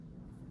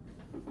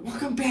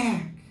Welcome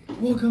back.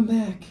 Welcome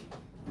back.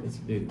 It's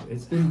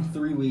It's been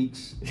 3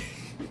 weeks.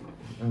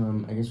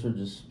 I guess we're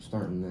just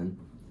starting then.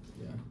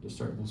 Yeah, just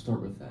start. We'll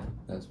start with that.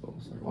 That's what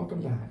we'll start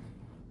Welcome with. back.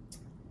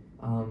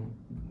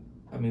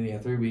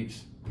 3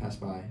 weeks passed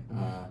by.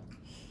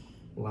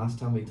 Last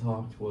time we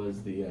talked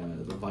was the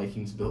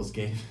Vikings-Bills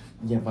game.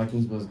 Yeah,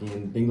 Vikings-Bills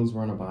game. Bengals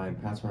were on a bye.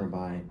 Pats were on a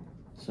bye.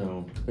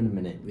 So, it's been a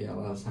minute. Yeah, a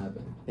lot has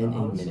happened. Been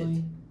Honestly, a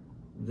minute.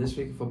 This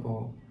week of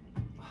football,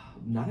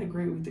 not a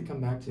great week to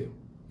come back to.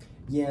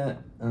 Yeah,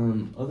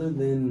 other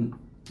than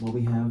what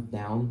we have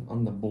down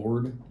on the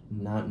board,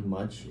 not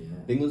much. Yeah.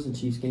 Bengals and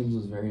Chiefs games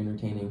was very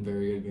entertaining.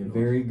 Very good game.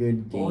 Very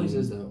good game. Always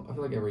is, though. I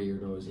feel like every year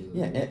it always is.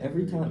 Yeah,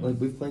 every time, like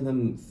we've played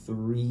them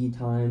 3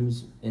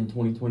 times in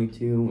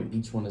 2022, and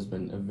each one has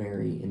been a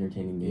very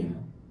entertaining game.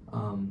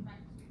 Yeah.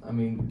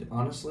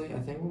 Honestly, I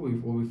think what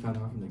we found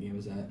out from the game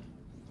is that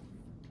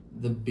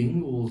the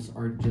Bengals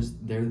are just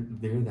they're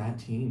that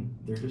team.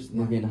 They're just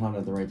We're getting hot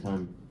at the right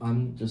time,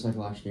 I'm just like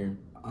last year.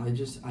 I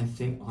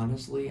think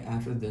honestly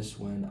after this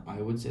one,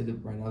 I would say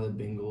that right now the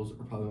Bengals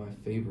are probably my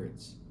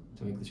favorites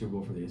to make the Super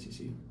Bowl for the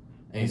SEC.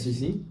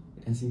 SEC?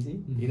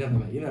 You know what I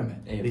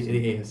meant. AFC.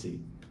 The AFC.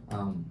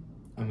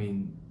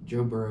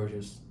 Joe Burrow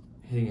just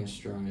hitting his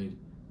stride.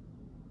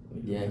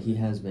 Yeah, he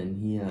has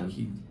been.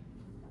 He's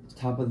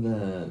top of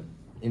the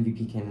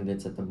MVP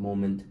candidates at the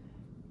moment.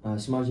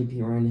 Samaje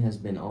Perine has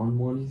been on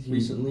one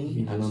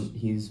recently.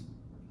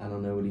 I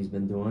don't know what he's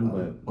been doing,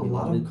 but a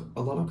lot of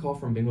call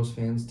from Bengals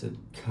fans to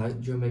cut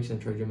Joe Mixon,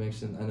 trade Joe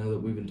Mixon. I know that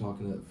we've been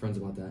talking to friends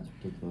about that.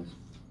 Ridiculous.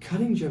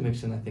 Cutting Joe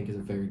Mixon, I think, is a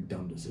very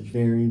dumb decision.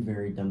 Very,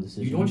 very dumb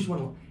decision. You don't just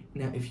want to.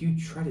 Now, if you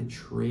try to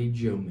trade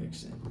Joe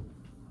Mixon,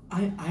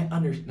 I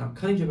understand. Now,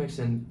 cutting Joe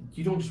Mixon,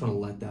 you don't just want to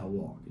let that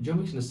walk. Joe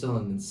Mixon is still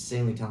an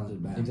insanely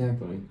talented back.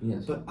 Exactly.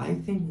 Yes. But I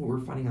think what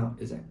we're finding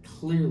out is that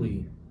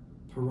clearly,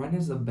 Perine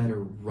is the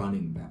better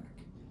running back.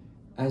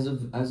 As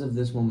of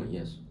this moment,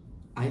 yes.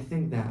 I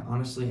think that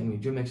honestly,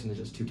 Joe Mixon is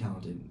just too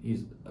talented.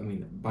 He's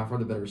by far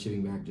the better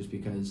receiving back, just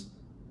because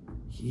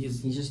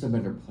he's just a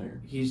better player.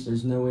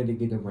 There's no way to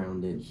get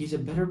around it. He's a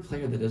better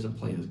player that doesn't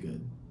play as good.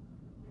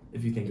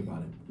 If you think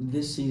about it.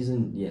 This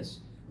season,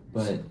 yes,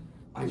 but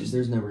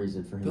there's no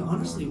reason for him. But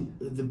honestly,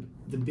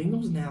 the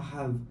Bengals now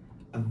have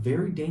a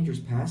very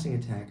dangerous passing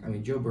attack.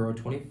 Joe Burrow,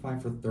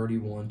 25 for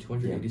 31,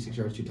 286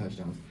 yards, 2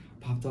 touchdowns,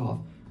 popped off.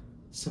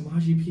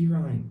 Samaje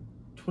Perine,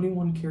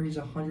 21 carries,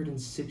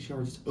 106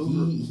 yards.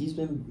 Over. He's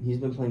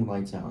been playing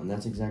lights out, and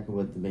that's exactly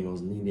what the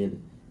Bengals needed.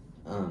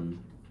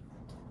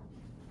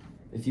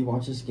 If you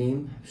watch this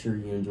game, I'm sure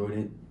you enjoyed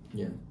it.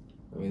 Yeah,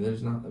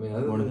 there's not.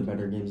 Other one than of the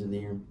better games of the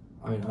year.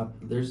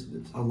 There's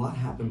a lot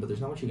happened, but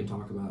there's not much you can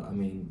talk about.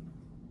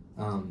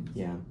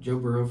 Yeah. Joe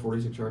Burrow,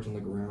 46 yards on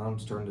the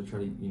ground, starting to try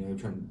to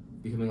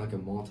becoming like a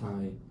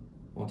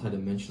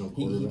multi-dimensional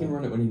quarterback. He can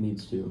run it when he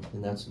needs to,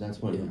 and that's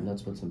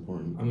what's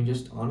important.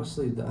 Just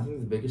honestly, I think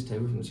the biggest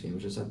takeaway from this game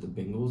is just that the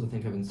Bengals, I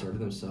think, have inserted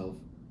themselves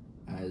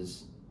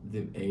as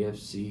the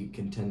AFC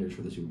contenders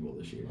for the Super Bowl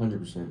this year.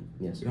 100%.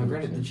 Yes.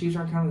 Granted, the Chiefs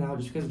aren't counted out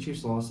just because the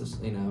Chiefs lost this.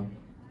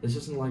 This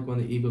isn't like when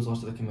the Eagles lost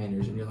to the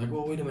Commanders, and you're like,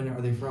 well, wait a minute,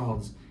 are they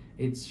frauds?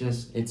 It's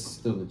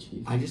still the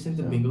Chiefs. I just think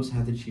the Bengals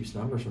have the Chiefs'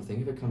 number, so I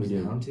think if it comes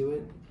down to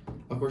it,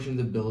 of course,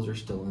 the Bills are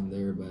still in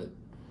there, but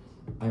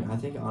I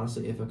think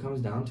honestly, if it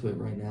comes down to it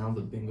right now,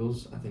 the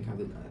Bengals, I think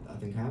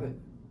have it.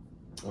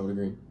 I would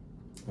agree.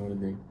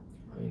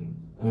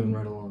 Moving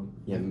right along.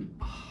 Yeah.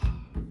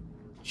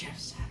 Jeff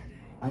Saturday.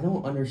 I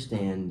don't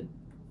understand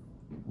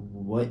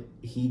what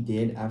he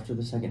did after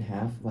the second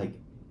half,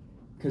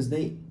 because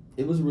it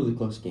was a really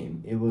close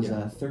game. It was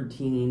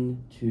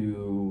 13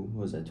 to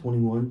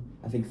 21.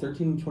 I think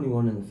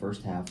 13-21 in the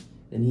first half.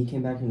 Then he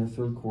came back in the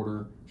third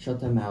quarter, shut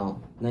them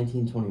out,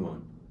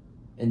 19-21.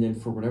 And then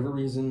for whatever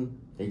reason,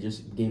 they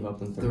just gave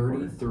up in the third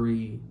quarter.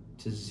 33-0.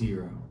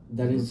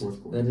 That is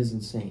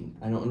insane.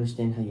 I don't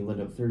understand how you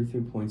let up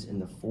 33 points in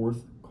the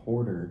fourth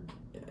quarter.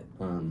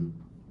 And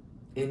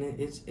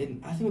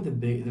I think the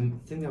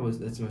thing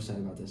that's most sad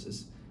about this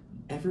is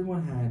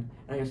everyone had,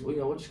 and I guess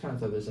we'll just kind of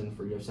throw this in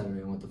for Jeff Saturday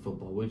and with the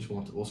football. We'll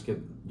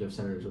skip Jeff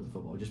Saturday with the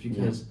football just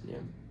because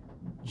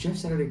Jeff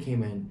Saturday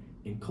came in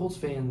and Colts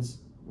fans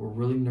were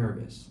really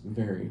nervous.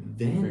 Very.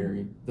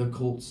 The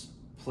Colts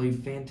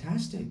played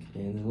fantastic,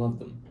 and they loved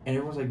them. And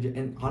everyone's like,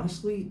 and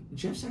honestly,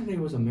 Jeff Saturday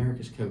was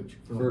America's coach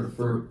for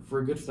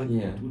a good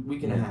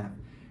week and a half,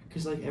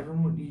 because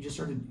everyone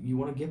you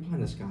want to get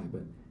behind this guy,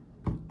 but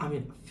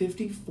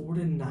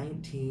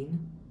 54-19.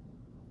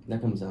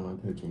 That comes down on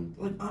coaching.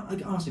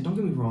 Honestly, don't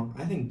get me wrong.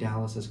 I think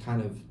Dallas has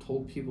kind of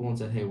told people and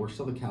said, "Hey, we're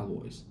still the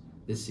Cowboys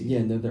this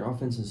season." Yeah, their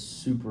offense is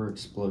super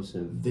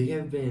explosive. They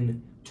have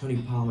been.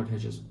 Tony Pollard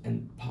has just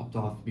popped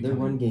off. Their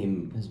run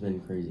game has been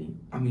crazy.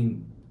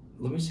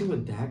 Let me see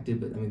what Dak did,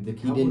 but the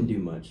Cowboys, he didn't do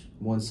much.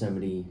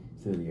 170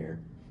 through the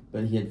air,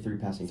 but he had 3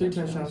 passing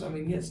touchdowns. 3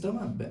 touchdowns. It's still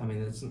not bad.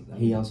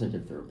 He also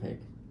did throw a pick.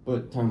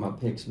 But talking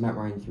about picks, Matt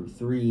Ryan threw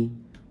 3.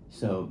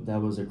 So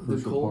that was a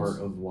crucial part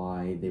of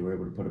why they were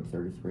able to put up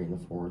 33 in the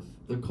fourth.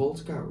 The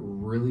Colts got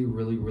really,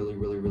 really, really,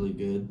 really, really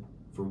good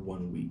for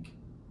 1 week.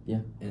 Yeah.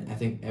 And I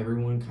think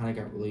everyone kind of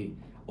got really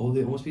Oh,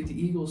 they almost beat the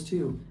Eagles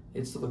too.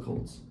 It's still the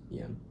Colts.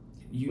 Yeah.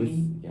 You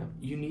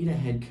need a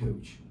head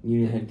coach. You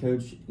need a head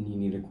coach and you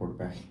need a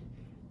quarterback.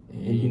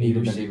 And you need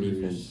a better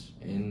receivers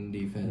and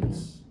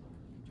defense.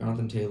 Yeah.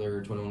 Jonathan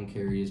Taylor, 21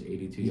 carries, 82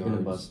 yards. He's been a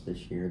bust this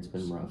year. It's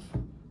been rough.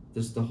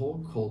 The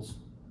whole Colts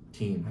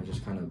team has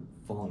just kind of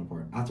fallen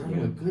apart. After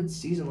having a good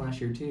season last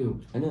year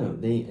too. I know.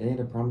 They had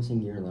a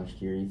promising year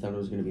last year. You thought it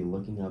was going to be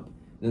looking up.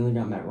 Then they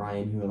got Matt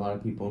Ryan, who a lot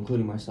of people,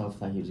 including myself,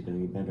 thought he was going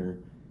to be better.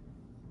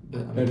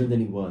 Better than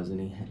he was,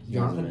 and he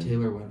Jonathan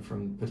Taylor went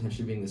from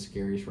potentially being the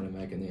scariest running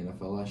back in the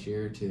NFL last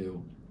year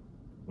to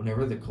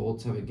whenever the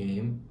Colts have a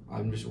game,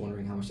 I'm just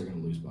wondering how much they're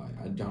going to lose by.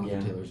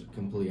 Jonathan Taylor's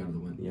completely out of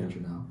the picture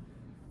now.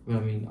 But, I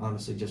mean,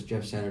 honestly, just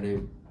Jeff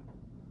Saturday,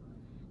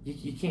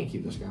 you can't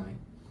keep this guy.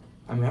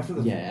 I mean, after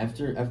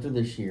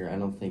this year, I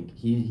don't think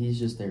he's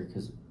just there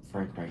because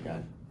Frank Wright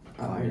got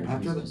fired.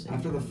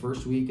 After the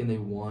first week and they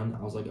won,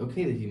 I was like,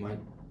 okay, that he might.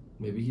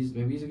 Maybe he's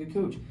a good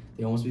coach.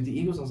 They almost beat the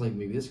Eagles. I was like,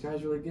 maybe this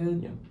guy's really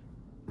good. Yeah.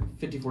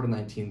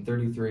 54-19,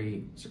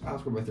 33.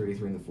 Outscored by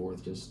 33 in the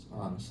fourth. Just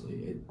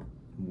honestly,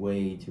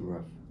 way too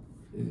rough.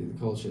 The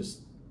Colts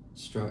just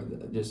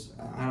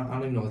I don't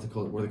even know what the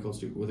Colts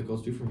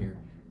do from here.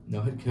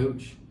 No head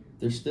coach.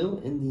 They're still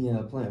in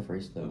the playoff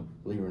race though,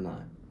 believe it or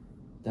not.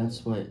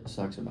 That's what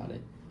sucks about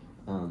it.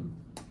 I'm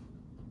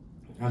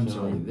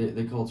sorry.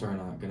 The Colts are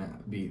not gonna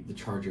beat the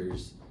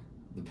Chargers,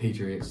 the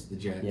Patriots, the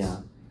Jets. Yeah.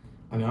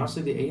 I mean,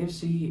 honestly, the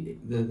AFC,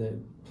 the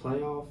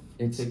playoff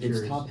it's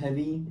top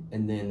heavy,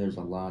 and then there's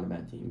a lot of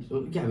bad teams.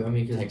 Yeah, I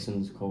mean,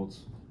 Texans,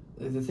 Colts.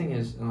 The thing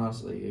is,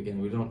 honestly, again,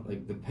 we don't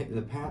like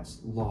the Pats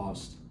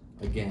lost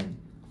again,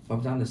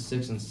 bumped down to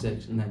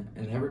 6-6,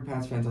 and every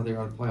Pats fan thought they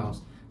were out of the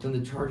playoffs. Then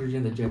the Chargers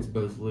and the Jets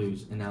both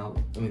lose, and now,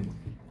 I mean,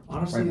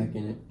 honestly, right back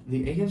in it.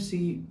 The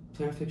AFC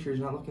playoff picture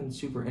is not looking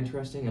super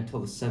interesting until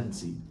the 7th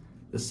seed.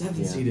 The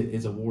 7th seed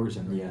is a war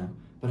zone right now.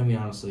 But I mean,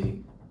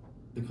 honestly,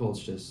 the Colts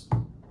just.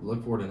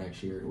 Look forward to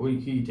next year. Who are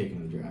you taking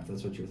in the draft?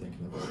 That's what you're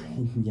thinking of right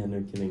now. Yeah,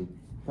 no kidding.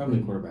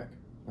 Probably quarterback.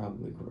 I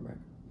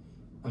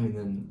mean,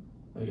 then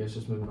I guess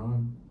just moving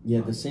on.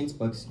 Yeah, the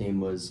Saints-Bucks game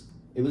was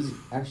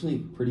actually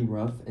pretty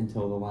rough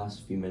until the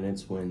last few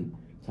minutes when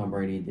Tom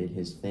Brady did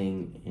his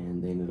thing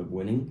and they ended up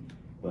winning.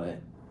 But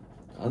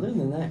other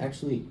than that,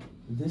 actually,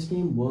 this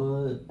game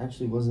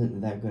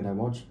wasn't that good. I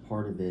watched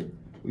part of it.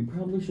 We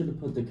probably should have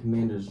put the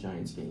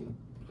Commanders-Giants game.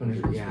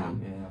 Yeah.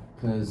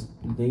 Because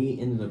they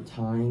ended up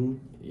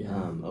tying.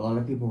 Yeah. A lot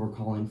of people were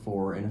calling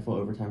for NFL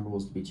overtime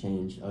rules to be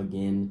changed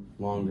again,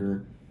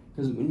 longer.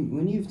 Because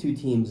when you have two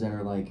teams that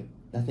are like,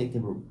 I think they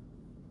were,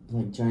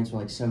 like Giants were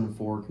like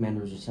 7-4,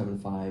 Commanders are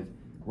 7-5,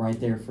 right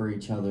there for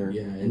each other.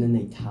 Yeah. And then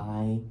they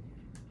tie.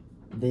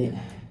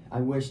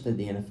 I wish that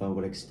the NFL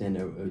would extend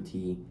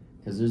OT.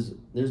 Because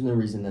there's no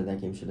reason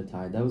that game should have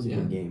tied. That was a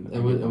good game. It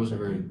was a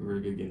very, very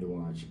good game to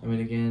watch. I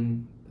mean,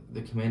 again,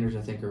 the Commanders,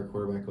 I think, are a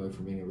quarterback away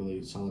from being a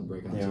really solid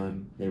breakout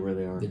team. They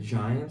really are. The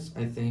Giants,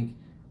 I think,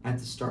 at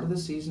the start of the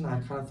season, I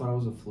kind of thought it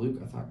was a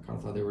fluke. I kind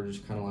of thought they were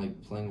just kind of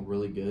like playing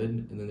really good,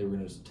 and then they were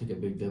going to take a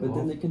big dip off. But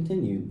then they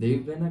continued.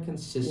 They've been a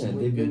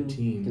consistently good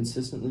team.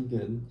 Consistently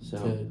good. So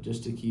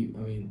to keep,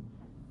 I mean,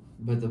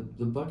 but the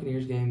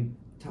Buccaneers game,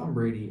 Tom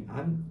Brady.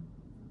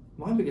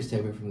 My biggest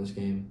takeaway from this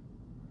game.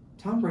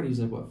 Tom Brady's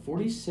like what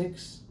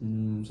 46,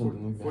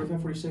 something like that.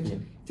 45, 46. Yeah.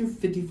 Threw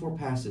 54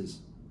 passes.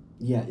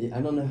 Yeah,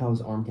 I don't know how his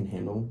arm can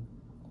handle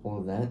all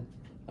of that.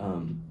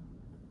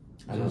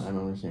 I don't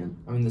understand.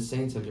 I mean, the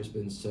Saints have just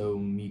been so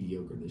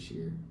mediocre this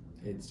year.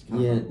 It's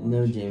kind of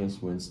no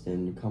Jameis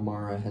Winston.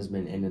 Kamara has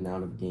been in and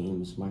out of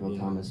games. Michael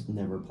Thomas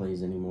never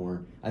plays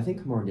anymore. I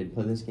think Kamara did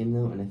play this game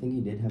though, and I think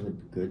he did have a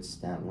good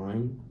stat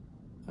line.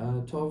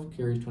 12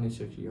 carries,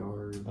 26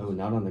 yards. Oh,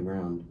 not on the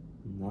ground.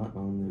 Not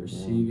on the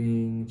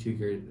receiving,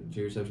 2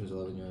 receptions,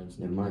 11 yards.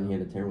 Never mind, he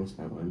had a terrible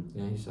stat line.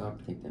 Yeah, he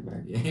sucked. Take that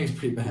back. Yeah, he was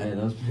pretty bad.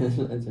 Yeah, that's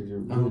actually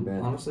really bad.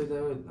 Honestly,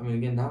 though, I mean,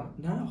 again, not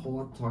a whole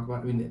lot to talk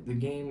about. I mean, the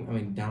game, I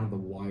mean, down to the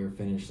wire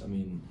finish. I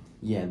mean,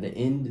 yeah, the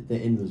end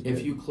was good.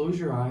 If you close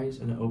your eyes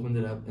and opened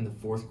it up in the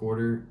fourth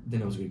quarter,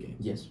 then it was a good game.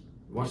 Yes.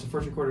 Watch the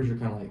first 2 quarters, you're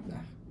kind of like, nah.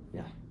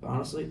 Yeah. But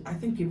honestly, I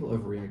think people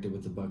overreacted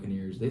with the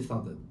Buccaneers. They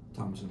thought that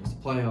Tom was going to miss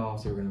the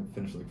playoffs. They were going to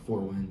finish like 4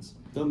 wins.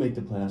 They'll make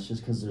the playoffs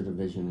just because their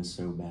division is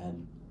so bad.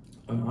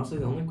 I mean, honestly,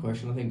 the only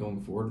question I think going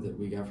forward that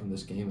we got from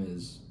this game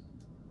is,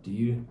 do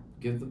you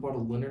give the ball to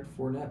Leonard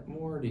Fournette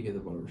more, or do you give the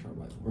ball to Rachaad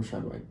White more?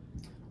 Rachaad White.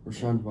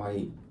 Rachaad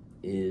White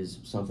is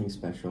something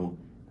special.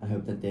 I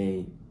hope that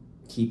they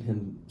keep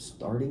him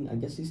starting. I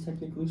guess he's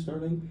technically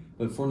starting,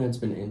 but Fournette's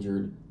been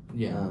injured.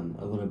 Yeah.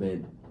 A little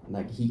bit.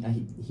 Like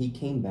he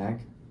came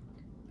back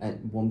at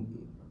one.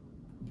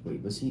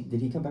 Wait, did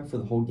he come back for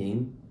the whole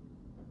game?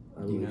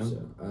 Do you know?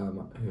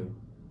 So. Who?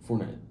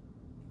 Fournette.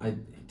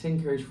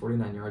 10 carries,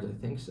 49 yards, I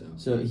think so.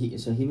 So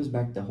he was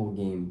back the whole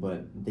game,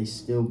 but they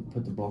still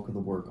put the bulk of the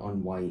work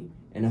on White,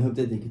 and I hope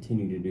that they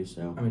continue to do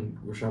so. I mean,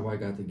 Rachaad White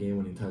got the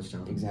game-winning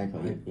touchdown.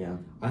 Exactly. Yeah.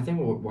 I think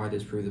what White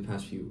has proved the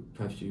past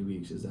few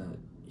weeks is that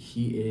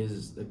he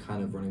is the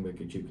kind of running back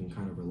that you can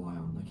kind of rely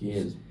on. Like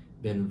he's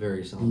been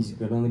very solid. He's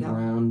good on the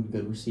ground,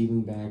 good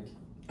receiving back.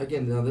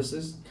 again, now this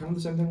is kind of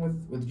the same thing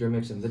with Joe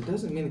Mixon. That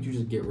doesn't mean that you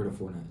just get rid of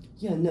Fournette.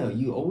 Yeah, no,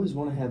 you always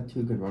want to have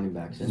two good running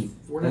backs, and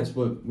that's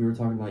what we were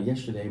talking about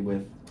yesterday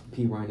with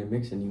P. Ryan and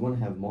Mixon. You want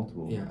to have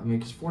multiple. Yeah, I mean,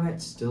 because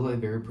Fournette's still a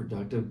very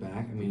productive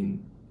back. I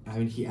mean,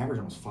 he averaged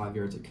almost 5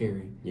 yards a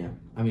carry. Yeah.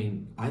 I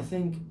mean, I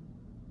think,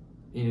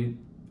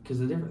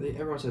 because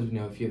everyone says,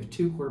 if you have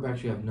two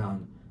quarterbacks, you have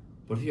none.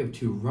 But if you have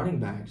two running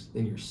backs,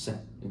 then you're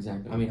set.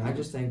 Exactly. I mean, I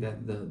just think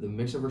that the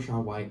mix of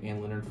Rachaad White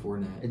and Leonard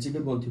Fournette. It's a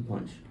good 1-2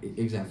 punch.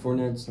 Exactly.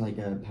 Fournette's like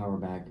a power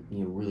back,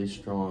 really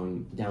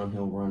strong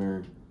downhill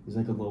runner. He's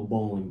like a little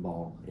bowling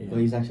ball. Yeah. Well,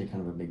 he's actually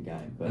kind of a big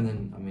guy. But and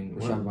then, I mean,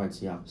 Rachaad White's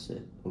the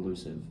opposite,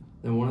 elusive.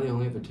 Then one of the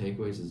only other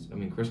takeaways is,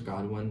 Chris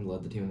Godwin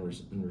led the team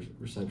in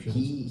receptions.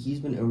 He's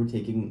been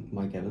overtaking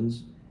Mike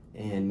Evans,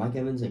 and Mike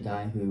Evans, a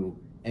guy who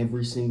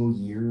every single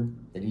year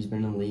that he's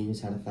been in the league has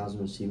had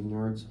 1,000 receiving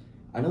yards.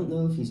 I don't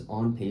know if he's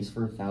on pace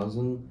for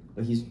 1,000,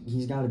 but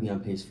he's got to be on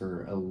pace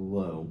for a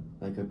low,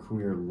 like a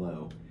career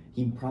low.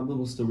 He probably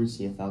will still reach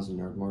the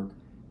 1,000-yard mark,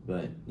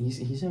 but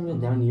he's having a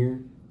down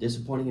year.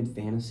 Disappointing in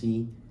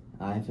fantasy.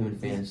 I have him in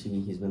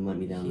fantasy. He's been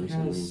letting me down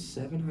recently. He has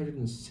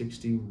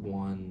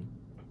 761.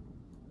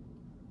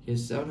 He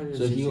has 761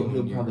 So he'll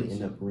yards. probably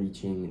end up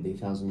reaching the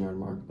 1,000-yard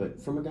mark.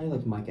 But from a guy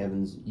like Mike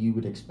Evans, you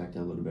would expect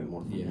a little bit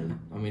more from him.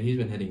 I mean, he's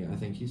been hitting it. I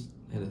think he's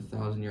hit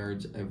 1,000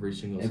 yards every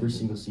single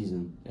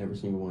season, every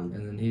single one.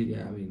 And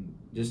then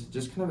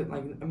just kind of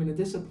like, a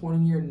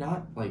disappointing year,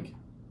 not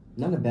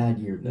a bad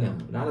year though. No,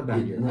 not a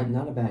bad year.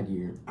 Not a bad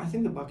year. I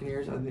think the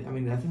Buccaneers. I think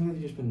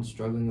they've just been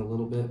struggling a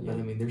little bit, but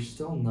they're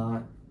still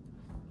not.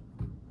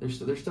 They're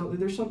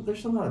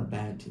still not a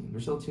bad team.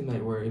 They're still a team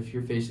that where if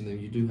you're facing them,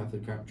 you do have to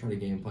try to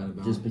game plan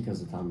about. Just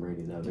because of Tom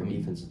Brady, though, their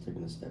defense is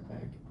taking a step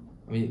back.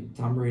 I mean,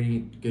 Tom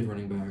Brady, good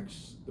running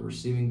backs, the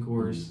receiving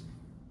cores.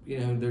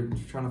 They're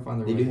trying to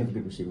find their way. They do have a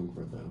good receiving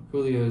core, though.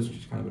 Julio's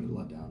just kind of been a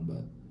letdown,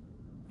 but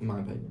in my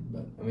opinion.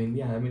 But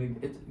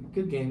it's a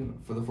good game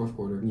for the fourth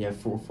quarter. Yeah,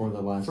 for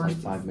the last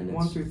 5 minutes.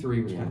 1 through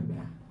 3 was kind of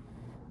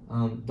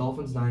bad.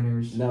 Dolphins,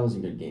 Niners. That was a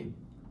good game.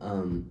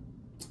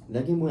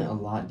 That game went a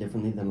lot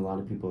differently than a lot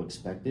of people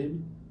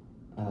expected,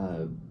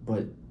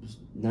 but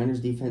Niners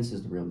defense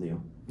is the real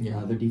deal.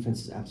 Yeah. Their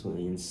defense is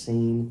absolutely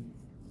insane,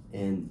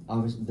 and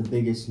obviously the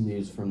biggest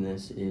news from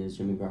this is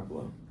Jimmy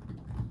Garoppolo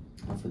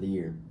for the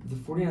year. The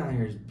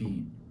 49ers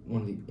beat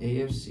one of the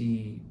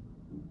AFC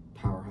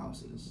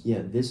powerhouses.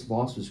 Yeah, this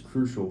loss was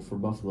crucial for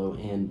Buffalo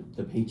and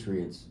the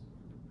Patriots.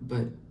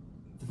 But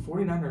the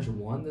 49ers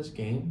won this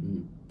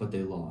game, but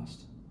they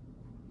lost.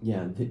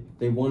 Yeah,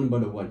 they won,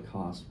 but at what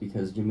cost?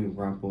 Because Jimmy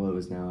Garoppolo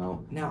is now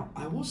out. Now,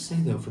 I will say,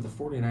 though, for the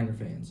 49er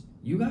fans,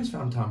 you guys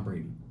found Tom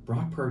Brady.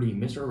 Brock Purdy,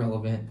 Mr.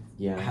 Irrelevant.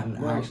 Yeah. He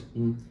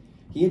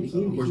had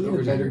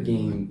a better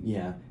game.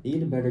 Yeah, he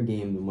had a better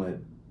game than what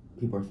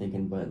people are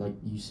thinking. But like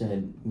you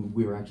said,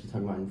 we were actually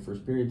talking about in the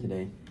first period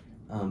today,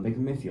 Baker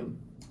Mayfield.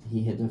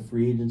 He hit the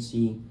free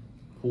agency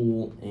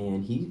pool,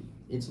 and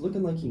it's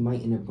looking like he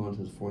might end up going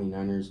to the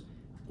 49ers.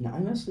 And I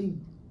honestly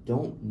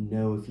don't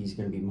know if he's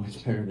going to be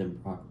much better than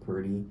Brock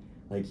Purdy.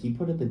 Like, he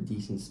put up a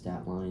decent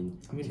stat line,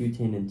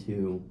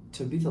 2-10-2.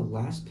 To be the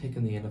last pick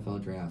in the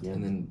NFL draft,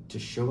 and then to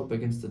show up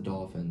against the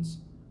Dolphins,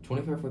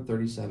 25 for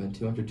 37,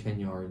 210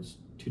 yards,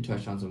 2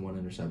 touchdowns, and 1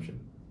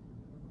 interception.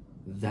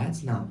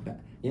 That's not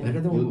bad. Yeah,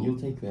 better than you'll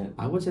take that.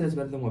 I would say that's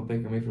better than what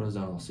Baker Mayfield has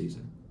done all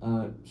season.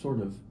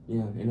 Sort of.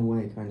 Yeah, in a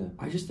way, kind of.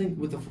 I just think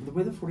with the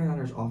way the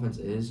 49ers offense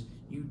is,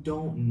 you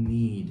don't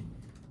need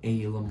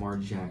a Lamar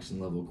Jackson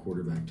level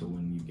quarterback to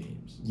win you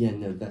games. Yeah,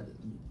 no,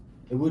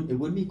 it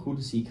would be cool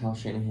to see Kyle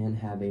Shanahan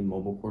have a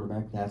mobile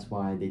quarterback. That's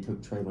why they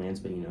took Trey Lance,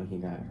 but he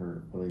got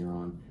hurt earlier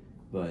on.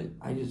 But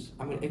I just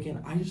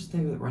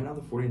think that right now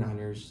the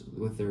 49ers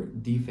with their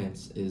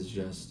defense is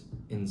just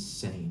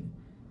insane.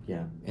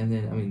 Yeah. And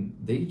then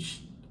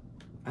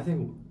I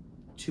think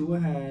Tua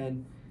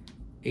had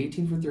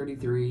 18 for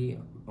 33,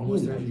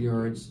 almost 300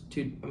 yards.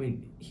 He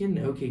had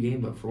an okay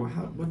game, but for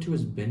what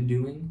Tua's been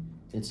doing,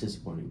 it's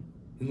disappointing.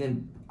 And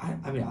then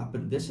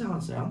but this is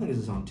honestly, I don't think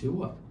this is on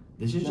Tua.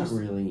 This is not just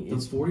really. The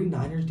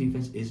 49ers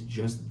defense is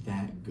just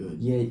that good.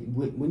 Yeah,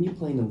 when you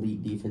play an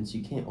elite defense,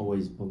 you can't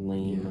always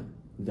blame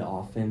the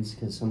offense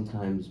because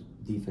sometimes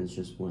defense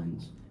just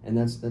wins, and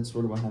that's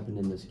sort of what happened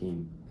in this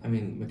game.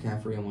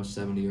 McCaffrey almost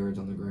 70 yards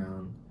on the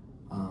ground.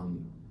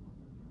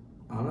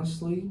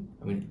 Honestly,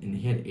 and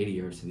he had 80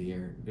 yards to the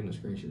air. Goodness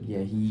gracious. Yeah,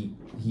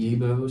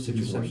 Debo 6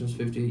 receptions,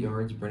 58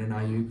 yards. Brandon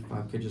Ayuk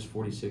 5 catches,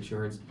 46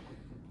 yards.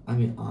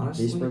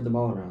 Honestly, they spread the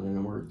ball around and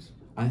it works.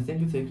 I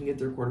think if they can get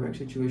their quarterback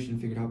situation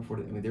figured out before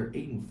they're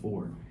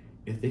 8-4.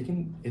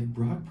 If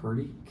Brock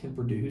Purdy can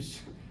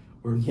produce,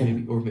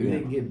 maybe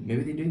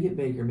they do get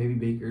Baker. Maybe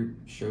Baker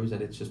shows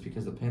that it's just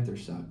because the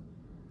Panthers suck.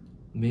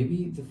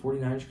 Maybe the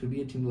 49ers could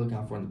be a team to look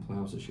out for in the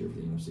playoffs this year for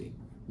the NFC.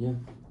 Yeah.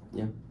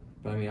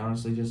 But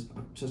honestly, just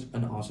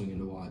an awesome game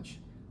to watch.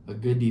 A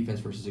good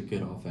defense versus a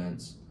good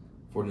offense.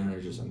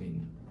 49ers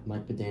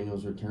Mike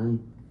McDaniel's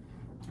return.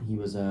 He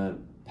was a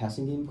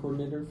passing game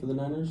coordinator for the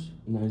Niners,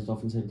 and now he's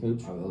Dolphins head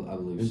coach. I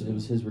believe so. It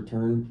was his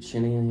return.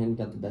 Shanahan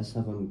got the best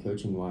of him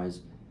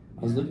coaching-wise.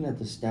 I was looking at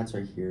the stats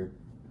right here.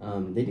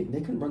 They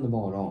couldn't run the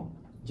ball at all.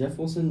 Jeff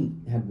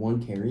Wilson had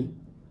one carry.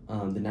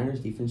 The Niners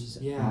defense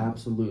just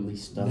absolutely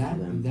stuffed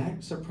them.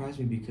 That surprised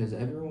me because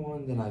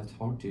everyone that I've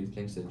talked to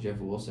thinks that Jeff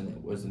Wilson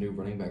was the new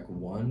running back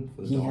one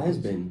for the Dolphins. Has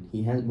been.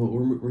 He has. Well,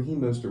 Raheem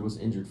Mostert was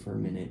injured for a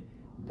minute,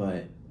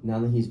 but now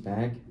that he's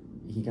back,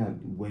 he got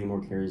way more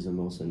carries than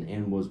Wilson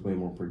and was way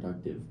more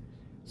productive.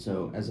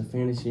 So, as a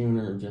fantasy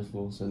owner of Jeff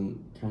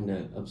Wilson, kind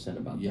of upset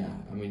about that. Yeah,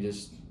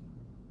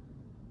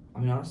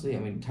 honestly,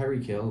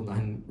 Tyreek Hill,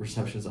 9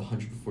 receptions,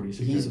 146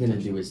 yards. He's going to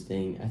do his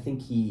thing. I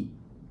think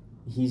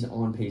he's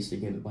on pace to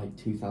get like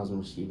 2,000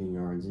 receiving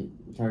yards.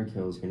 Tyreek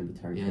Hill is going to be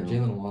Tyreek Hill.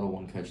 Yeah, Jalen Waddle,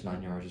 1 catch,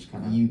 9 yards, just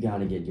kind of... You got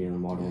to get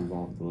Jalen Waddle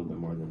involved a little bit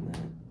more than that.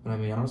 But,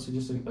 honestly,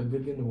 just a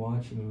good game to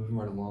watch. Moving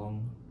right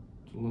along.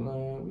 We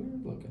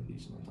were looking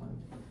decent on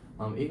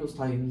time.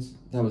 Eagles-Titans.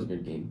 That was a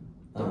good game.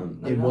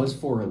 It was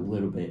for a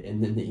little bit,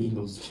 and then the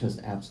Eagles just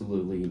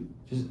absolutely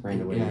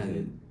ran away with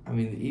it.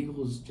 The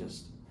Eagles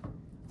just...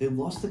 They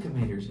lost the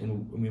Commanders,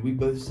 and we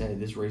both said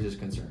this raises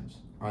concerns.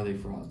 Are they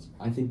frauds?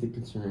 I think the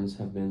concerns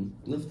have been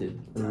lifted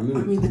or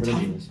removed.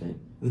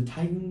 The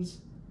Titans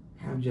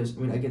have just...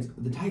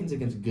 the Titans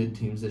against good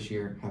teams this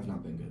year have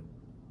not been good.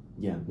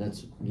 Yeah,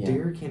 that's... Yeah,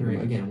 Derrick Henry,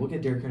 again, we'll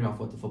get Derrick Henry off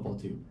with the football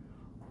too.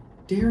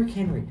 Derrick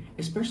Henry,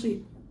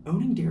 especially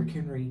owning Derrick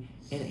Henry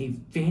in a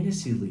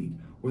fantasy league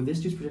where this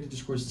dude's projected to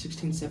score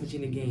 16,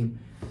 17 a game,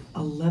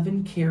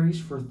 11 carries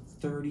for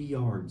 30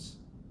 yards.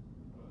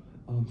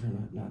 Oh, I'm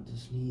trying not to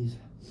sneeze.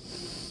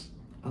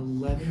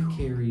 11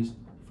 carries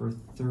for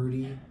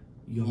 30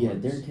 yards. Yeah,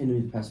 Derrick Henry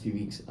the past few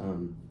weeks,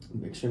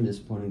 extremely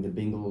disappointing. The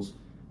Bengals,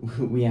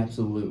 we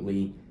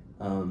absolutely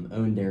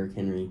own Derrick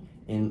Henry,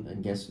 and I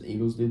guess the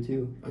Eagles do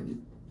too.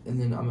 And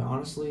then,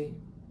 honestly...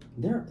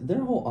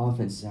 Their whole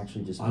offense is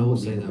actually just terrible.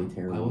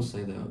 I will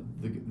say though,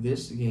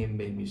 this game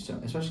made me so...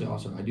 Especially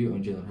also, I do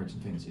own Jalen Hurts in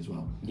fantasy as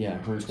well. Yeah,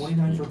 Hurts.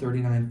 29 for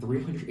 39,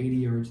 380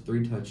 yards,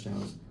 3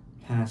 touchdowns,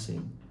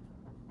 passing.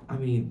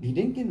 He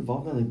didn't get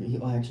involved in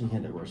he actually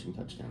had a rushing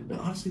touchdown. But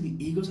honestly,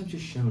 the Eagles have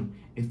just shown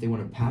if they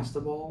want to pass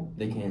the ball,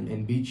 they can,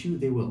 and beat you,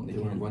 they will. If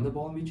they want to run the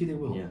ball and beat you, they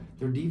will. Yeah.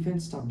 Their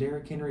defense stopped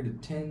Derrick Henry to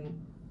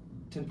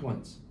 10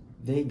 points.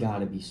 They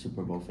gotta be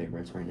Super Bowl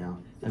favorites right now.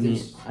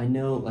 I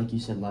know, like you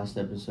said last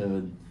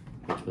episode,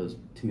 which was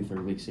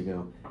 2-3 weeks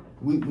ago,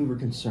 we were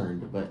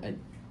concerned, but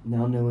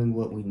now knowing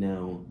what we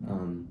know,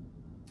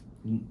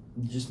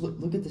 just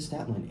look at the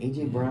stat line.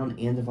 A.J. Brown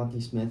and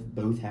Devontae Smith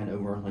both had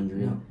over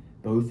 100,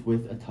 both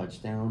with a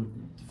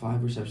touchdown.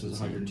 5 receptions,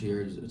 102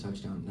 yards, a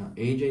touchdown. Now,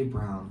 A.J.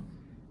 Brown,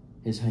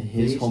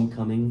 his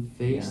homecoming,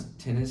 faced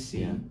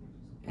Tennessee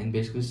and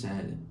basically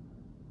said,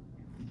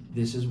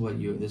 this is what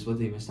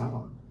they missed out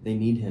on. They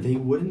need him.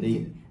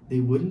 They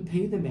wouldn't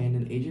pay the man,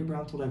 and A.J.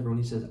 Brown told everyone,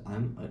 he says,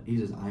 I'm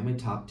a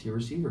top-tier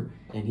receiver.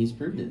 And he's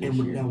proved it this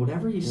year. Now,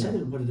 whatever he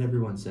said, what did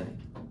everyone say?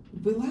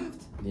 We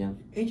laughed. Yeah.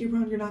 A.J.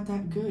 Brown, you're not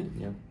that good.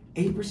 Yeah.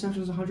 8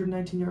 receptions,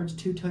 119 yards,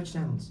 2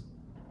 touchdowns.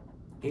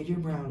 A.J.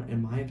 Brown,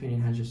 in my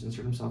opinion, has just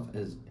inserted himself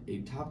as a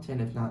top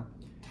 10, if not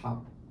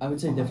top I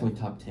would say 5. Definitely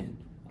top 10.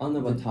 I don't know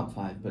about top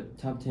 5, but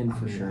top 10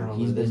 for sure.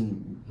 He's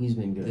been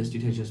good. This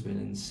dude has just been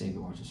insane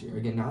to watch this year.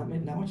 Again, not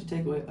much to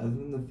take away other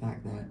than the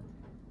fact that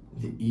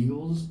the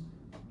Eagles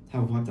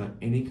have wiped out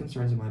any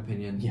concerns, in my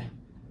opinion. Yeah.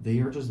 They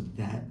are just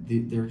that.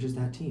 They're just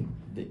that team.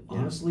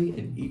 Honestly,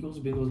 an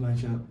Eagles-Bengals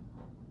matchup.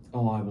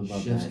 Oh, I would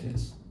love that.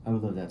 Kiss. I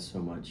would love that so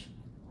much.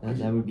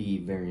 That would be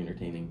very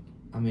entertaining.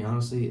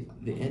 Honestly,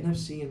 the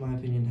NFC, in my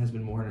opinion, has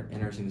been more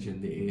interesting this year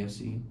than the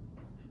AFC.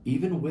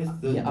 Even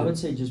with the... I would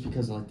say just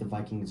because of, the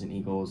Vikings and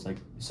Eagles,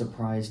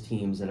 surprise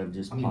teams that have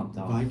just popped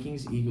off.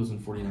 Vikings, Eagles, and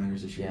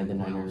 49ers this year. Yeah, the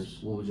Niners.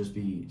 Will just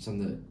be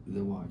something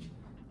to watch.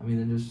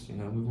 Then just,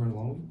 moving right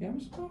along. Yeah,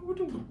 we're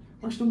doing good.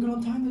 We're still good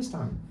on time this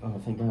time. Oh,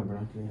 thank God we're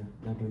not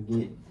gonna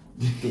get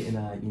in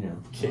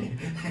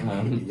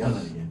yell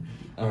at again.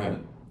 All right.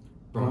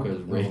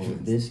 Broncos,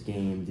 Ravens. This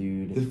game,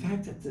 dude. The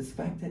fact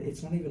that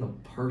it's not even a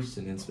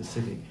person in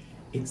specific,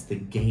 it's the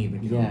game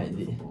and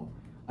the football.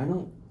 I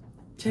don't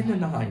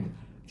 10-9.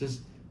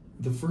 Just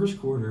the first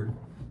quarter,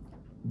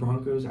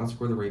 Broncos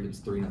outscored the Ravens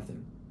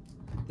 3-0.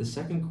 The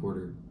second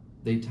quarter,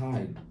 they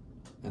tied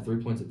at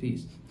 3 points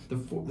apiece. The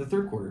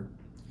third quarter,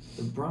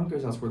 the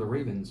Broncos outscored the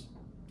Ravens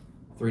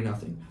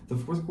 3-0. The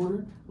fourth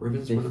quarter,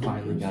 Ravens they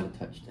finally got a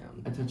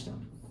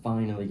touchdown.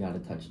 Finally got a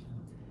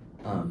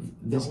touchdown.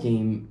 This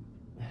game,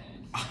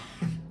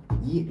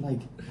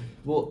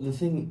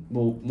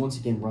 once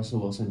again, Russell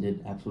Wilson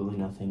did absolutely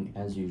nothing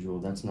as usual.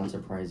 That's not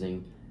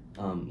surprising.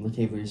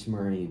 Latavius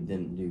Murray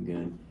didn't do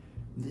good.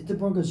 The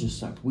Broncos just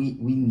suck. We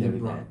know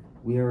that.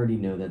 We already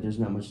know that. There's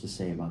not much to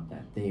say about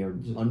that. They are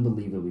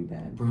unbelievably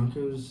bad.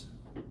 Broncos,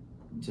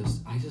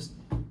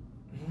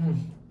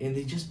 and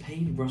they just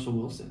paid Russell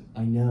Wilson.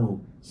 I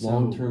know.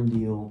 Long-term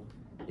deal.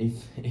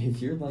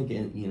 If you're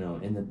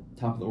in the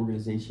top of the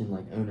organization,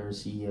 like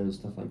owners, CEOs,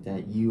 stuff like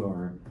that, you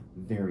are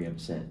very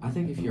upset. I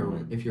think if you're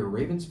a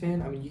Ravens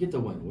fan, you get the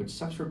win, which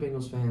sucks for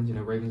Bengals fans.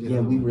 Ravens.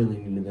 Get we really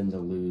needed them to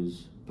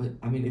lose. But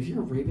if you're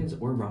a Ravens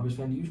or a Broncos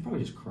fan, you should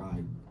probably just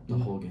cry the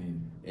whole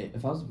game.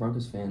 If I was a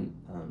Broncos fan,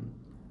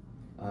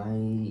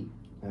 I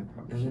I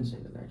probably And shouldn't then- say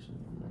that actually.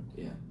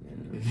 Yeah. Yeah.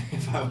 If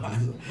If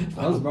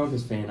I was a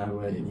Broncos fan, I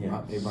would.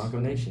 A Bronco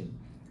Nation.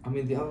 I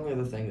mean, the only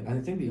other thing, I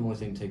think the only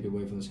thing to take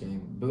away from this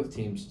game, both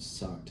teams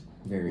sucked.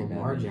 Very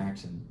Lamar badly.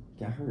 Jackson.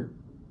 Got hurt.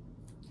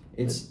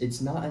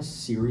 It's not a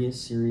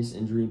serious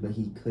injury, but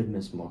he could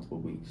miss multiple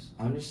weeks.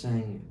 I'm just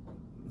saying,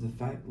 the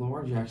fact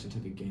Lamar Jackson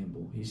took a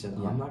gamble. He said,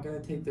 Yeah. "I'm not going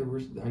to take the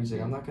risk." He's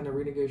like, "I'm not going to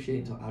renegotiate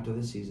until after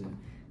the season."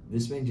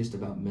 This man just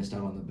about missed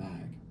out on the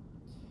bag.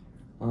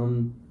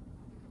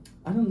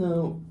 I don't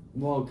know.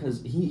 Well,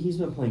 because he's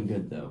been playing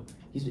good though.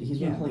 He's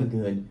been playing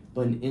good,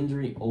 but an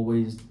injury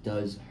always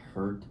does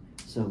hurt.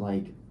 So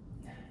like,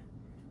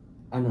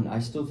 I don't know. I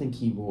still think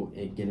he will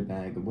get a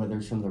bag, whether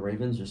it's from the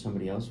Ravens or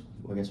somebody else.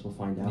 I guess we'll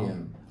find out. Yeah.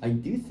 I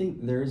do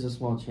think there is a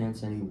small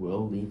chance that he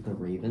will leave the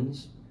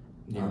Ravens.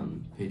 Yeah.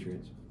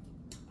 Patriots.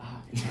 I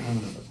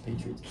don't know about the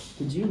Patriots.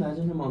 Could you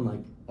imagine him on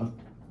like a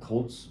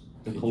Colts,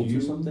 the Could Colts you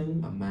or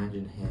something?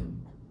 Imagine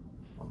him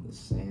on the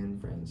San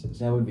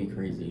Francisco. That would be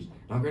crazy.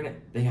 Now,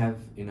 granted, they have.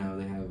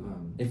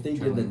 If they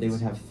Trey did that, they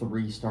Lance. would have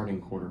 3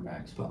 starting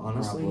quarterbacks. But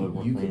honestly, Garoppolo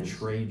or you could Lance.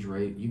 trade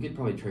Dre. You could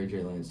probably trade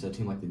Trey Lance to a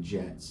team like the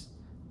Jets.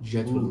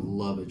 Jets would Ooh.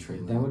 love a Trey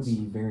Lance. That would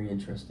be very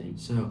interesting.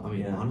 So, I mean,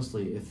 Yeah.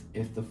 honestly,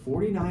 if the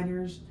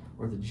 49ers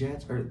or the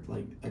Jets are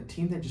like a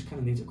team that just kind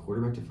of needs a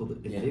quarterback to fill the,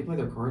 if Yeah. they play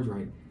their cards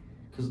right,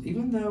 because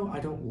even though I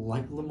don't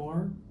like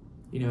Lamar,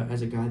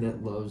 as a guy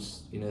that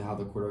loves, how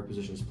the quarterback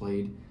position is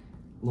played,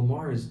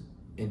 Lamar is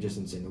just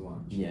insane to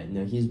watch. Yeah,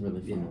 no, he's really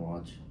fun Yeah. to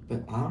watch.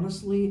 But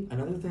honestly,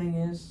 another thing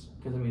is,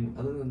 because,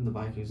 other than the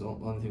Vikings, the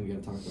only thing we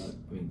got to talk about,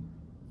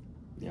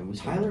 Yeah, we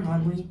Tyler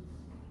Huntley,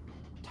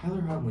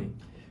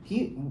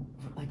 He,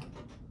 like,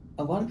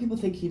 a lot of people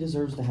think he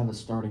deserves to have a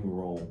starting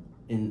role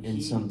in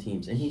some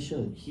teams, and he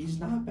should. He's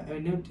not bad.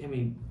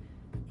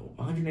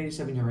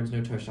 187 yards,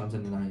 no touchdowns,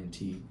 and an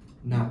INT.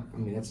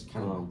 That's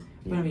kind of.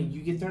 Yeah. But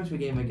you get thrown into a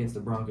game against the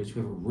Broncos,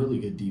 who have a really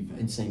good defense.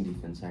 Insane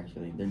defense,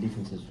 actually. Their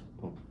defense is.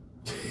 Oh.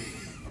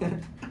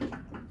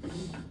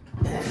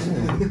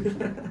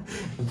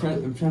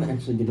 I'm trying to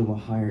actually get a little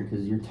higher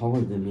because you're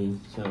taller than me,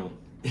 so.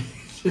 I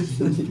just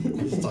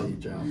saw you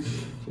drop.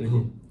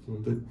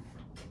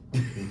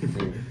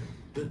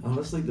 But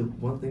honestly, the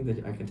one thing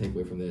that I can take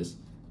away from this,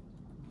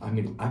 I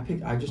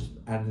just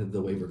added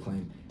the waiver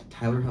claim.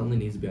 Tyler Huntley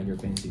needs to be on your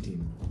fantasy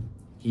team.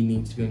 He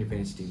needs to be on your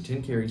fantasy team.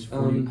 10 carries,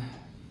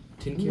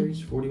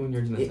 41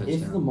 yards, and a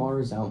touchdown. If Lamar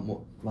is out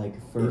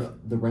for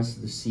the rest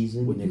of the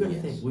season, Well, then you gotta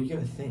yes. think. Well, you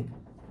gotta think.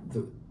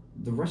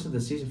 The rest of the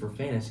season for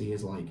fantasy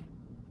is like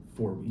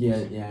 4 weeks. Yeah,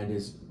 it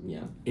is.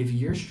 Yeah. If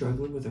you're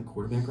struggling with a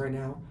quarterback right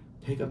now,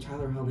 pick up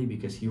Tyler Huntley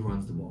because he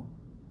runs the ball,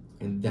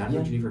 and that's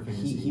what you need for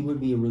fantasy. He would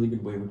be a really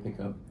good waiver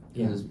pickup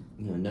Yeah. because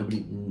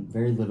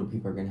very little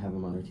people are gonna have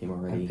him on their team I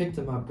already. picked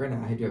him up.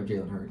 Granted, I do have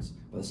Jalen Hurts,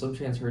 but the slim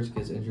chance Hurts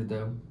gets injured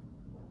though.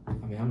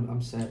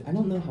 I'm set. I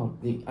don't know how.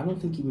 I don't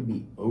think you would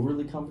be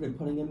overly confident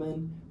putting him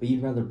in, but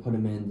you'd rather put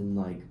him in than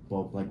like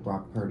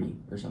Brock Purdy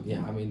or something.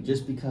 Yeah,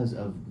 just because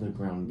of the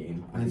ground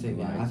game. I think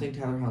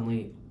Tyler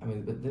Huntley.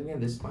 But then again,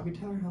 this might be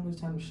Tyler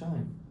Huntley's time to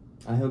shine.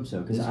 I hope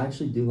so because I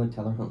actually do like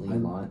Tyler Huntley a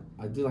lot.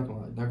 I do like him a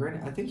lot. Now,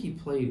 granted, I think he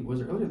played.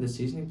 Was it earlier this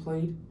season he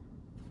played,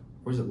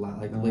 or was it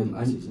late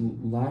last season?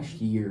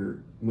 Last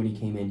year when he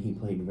came in, he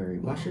played very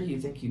well. Last year,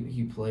 you think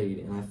he played,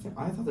 and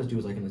I thought this dude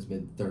was like in his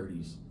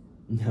mid-30s.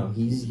 No,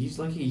 he's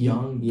like a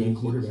young good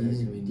quarterback. He's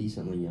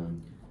decently young.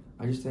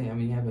 I just think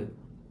but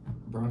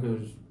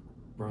Broncos,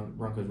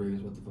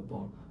 Ravens with the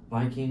football.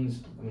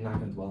 Vikings, not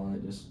gonna dwell on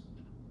it. Just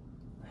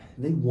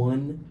they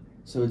won,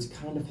 so it's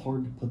kind of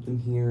hard to put them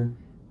here.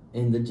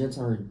 And the Jets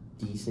are a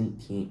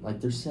decent team. Like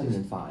they're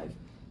 7-5,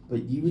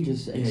 but you would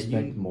just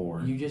expect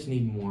more. You just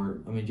need more.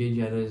 Jay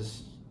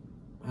Jettas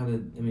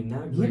had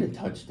not a great. He had a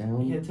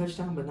touchdown. He had a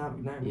touchdown, but not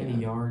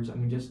many yards.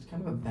 Just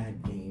kind of a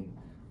bad game.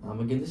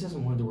 Again, this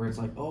isn't one to where it's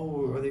like,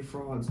 oh, are they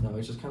frauds? No,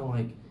 it's just kind of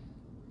like,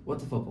 what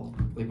the football?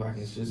 Like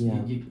Vikings, just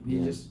you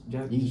just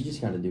got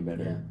to do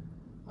better.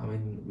 Yeah.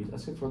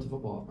 Let's get forward to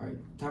football. All right,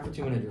 time for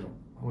 2-minute drill.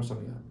 How much time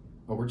we got?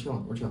 Oh, we're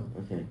chilling.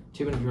 Okay.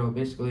 2-minute drill.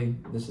 Basically,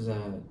 this is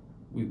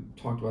we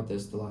talked about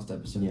this the last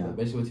episode. Yeah. But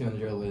basically, what 2-minute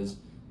drill is,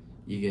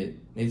 Nathan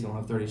will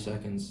have 30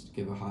 seconds to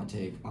give a hot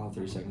take. I'll have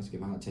 30 seconds to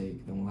give a hot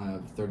take. Then we'll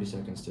have 30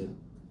 seconds to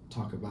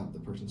talk about the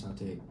person's hot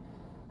take.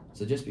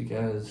 So just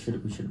because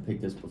we should have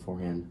picked this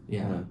beforehand.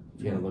 Yeah.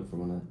 You gotta look for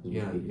one. You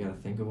gotta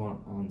think of one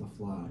on the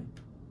fly.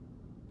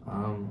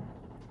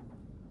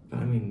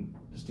 But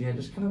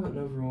just kind of an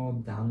overall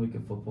down week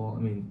of football.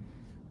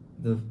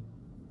 The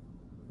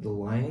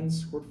Lions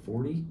scored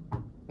 40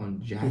 on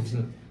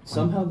Jackson.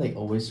 Somehow they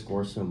always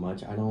score so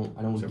much. I don't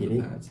get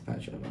it. It's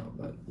Pat shut out,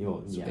 but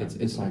it's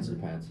besides the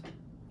Pats.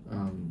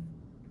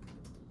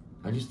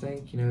 I just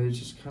think it's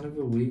just kind of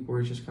a week where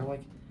it's just kind of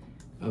like,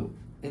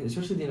 and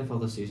especially the NFL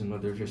this season, where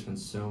there's just been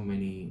so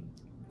many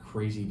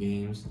crazy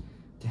games.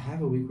 To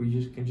have a week where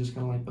you can just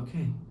kind of like,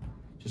 okay,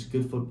 just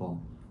good football,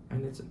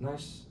 and it's a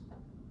nice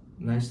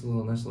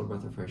little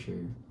breath of fresh air.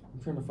 I'm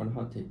trying to find a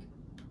hot take.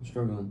 I'm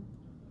struggling.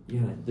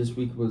 Yeah, this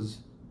week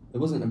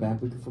wasn't a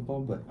bad week of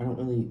football, but I don't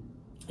really.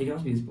 it can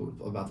also be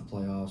about the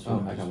playoffs.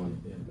 Oh, I got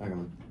one. Yeah. I got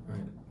one. All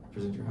right.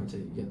 present your hot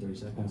take. You got 30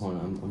 seconds. Hold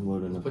on, I'm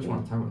loading up. Put you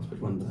on a timer. Let's put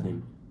you on the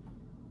thing.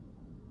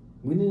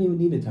 We didn't even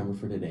need a timer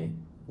for today.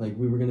 Like,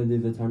 we were gonna do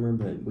the timer,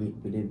 but we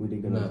did go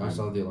to No, time. I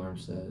saw the alarm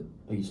set.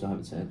 Oh, you still have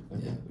it set?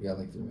 Okay. Yeah, we got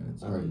like 3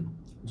 minutes.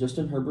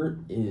 Justin Herbert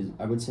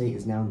I would say,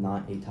 is now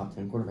not a top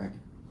 10 quarterback.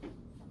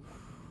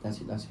 That's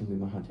gonna be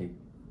my hot take.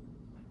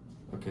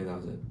 Okay, that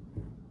was it.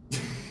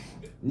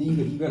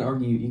 You gotta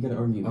argue.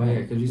 Oh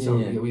yeah, because you saw.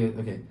 Yeah.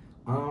 Okay.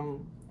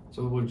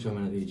 So we'll show a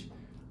minute each.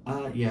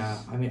 Yeah.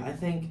 I mean, I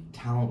think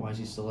talent-wise,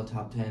 he's still a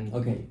top 10.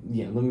 Okay,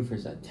 yeah. Let me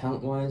phrase that.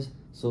 Talent-wise,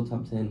 still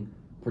top 10.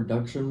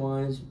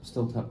 Production-wise,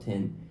 still top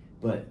 10.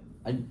 But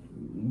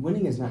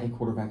winning is not a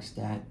quarterback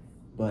stat.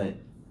 But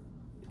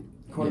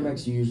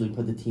quarterbacks usually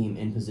put the team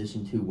in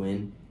position to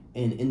win.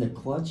 And in the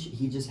clutch,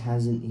 he just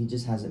hasn't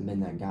been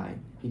that guy.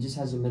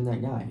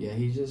 Yeah,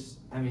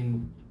 I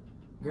mean,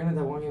 granted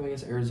that one game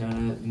against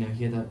Arizona,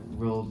 he had that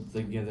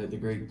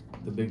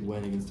the big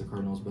win against the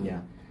Cardinals, but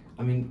yeah.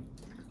 I mean,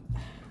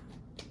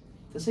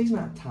 to say he's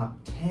not top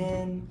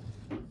 10,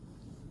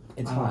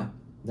 it's hot.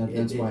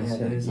 That's why I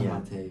said it is a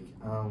hot take.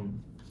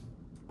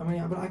 I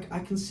mean, but I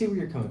can see where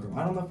you're coming from.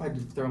 I don't know if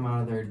I'd throw him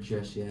out of there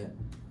just yet,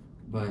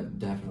 but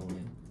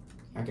definitely,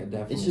 I could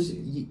definitely. It's just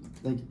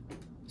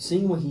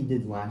seeing what he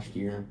did last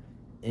year,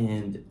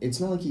 and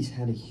it's not like he's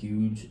had a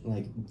huge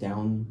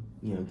down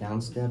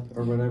step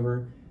or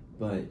whatever,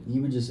 but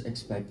you would just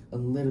expect a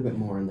little bit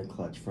more in the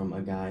clutch from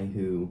a guy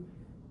who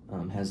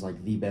has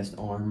the best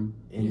arm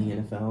in the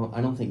NFL.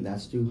 I don't think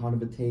that's too hot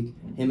of a take.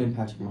 Him and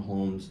Patrick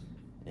Mahomes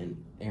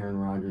and Aaron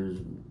Rodgers,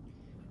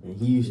 and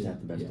he used to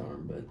have the best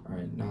arm, but all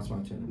right, now it's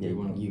my turn. Yeah,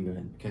 you go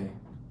ahead. Okay,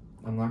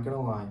 I'm not gonna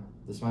lie.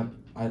 This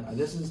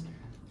is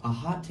a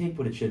hot take,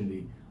 but it shouldn't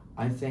be.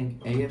 I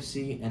think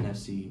AFC,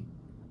 NFC,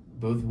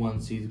 both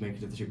 1 seeds make it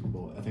to the Super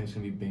Bowl. I think it's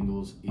going to be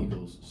Bengals,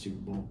 Eagles, Super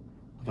Bowl.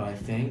 But I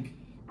think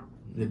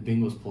the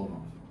Bengals pull it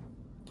off.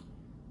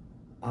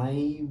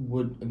 I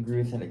would agree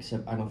with that,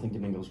 except I don't think the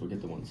Bengals will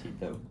get the 1 seed,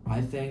 though. I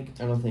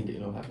don't think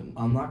it'll happen.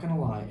 I'm not going to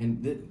lie.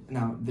 And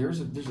now, there's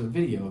a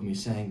video of me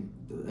saying,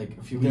 a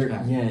few weeks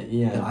back,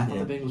 that I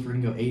thought the Bengals were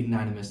going to go 8-9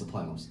 and miss the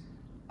playoffs.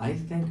 I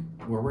think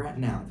where we're at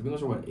now, the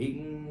Bengals are what,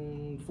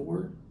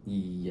 8-4?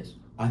 Yes.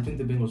 I think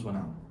the Bengals went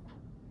out.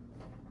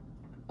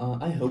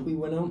 I hope we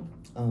win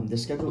out. The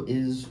schedule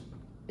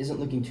isn't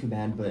looking too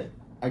bad, but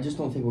I just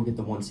don't think we'll get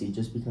the 1 seed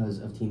just because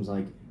of teams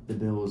like the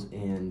Bills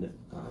and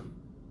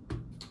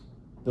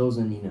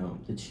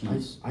the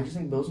Chiefs. I just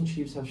think Bills and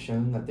Chiefs have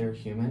shown that they're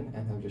human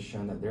and have just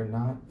shown that they're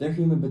not. They're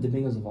human, but the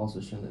Bengals have also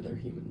shown that they're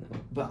human now.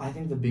 But I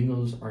think the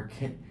Bengals are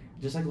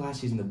just like last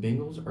season. The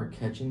Bengals are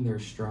catching their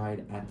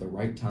stride at the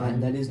right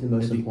time. That is the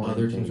most important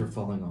thing. The other teams are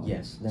falling off.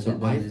 Yes, I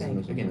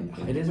think again,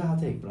 it is a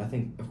hot take, but I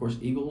think of course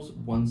Eagles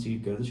 1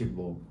 seed go to the Super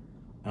Bowl.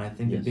 And I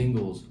think the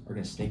Bengals are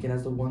going to snake it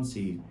as the 1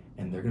 seed,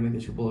 and they're going to make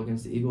the Super Bowl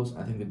against the Eagles.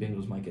 I think the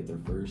Bengals might get their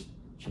first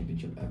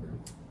championship ever.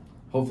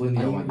 Hopefully in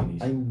the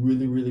Almighty. I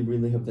really, really,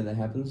 really hope that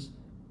happens.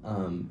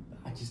 I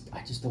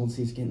just don't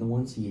see us getting the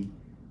 1 seed.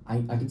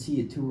 I could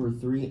see it 2 or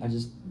 3.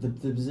 The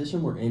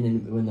position we're in,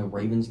 and when the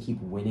Ravens keep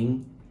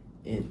winning,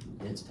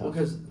 it's tough. Well,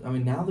 because I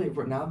mean now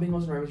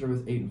Bengals and Ravens are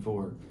with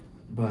 8-4,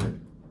 but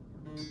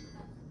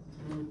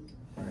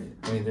all right.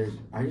 I mean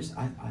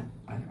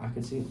I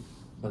could see it.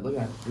 But look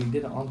at it. We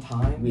did it on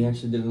time. We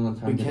actually did it on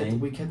time today.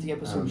 We kept the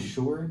episode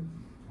short.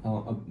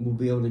 We'll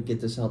be able to get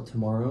this out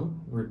tomorrow.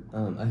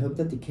 I hope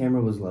that the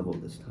camera was level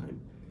this time.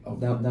 Oh,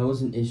 that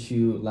was an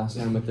issue last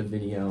time with the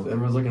video.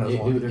 Everyone's looking at us.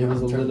 It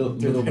was a little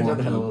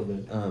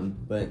wonky.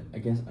 But I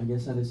guess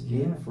that is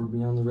it for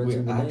Beyond the Red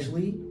Zone today. We're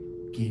actually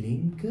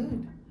getting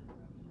good.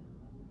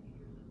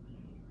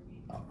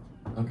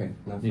 Okay,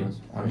 not for us.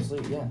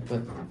 Honestly, yeah.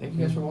 But thank you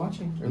guys for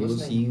watching or listening. We'll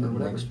see you or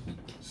whatever. next week.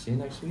 See you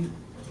next week.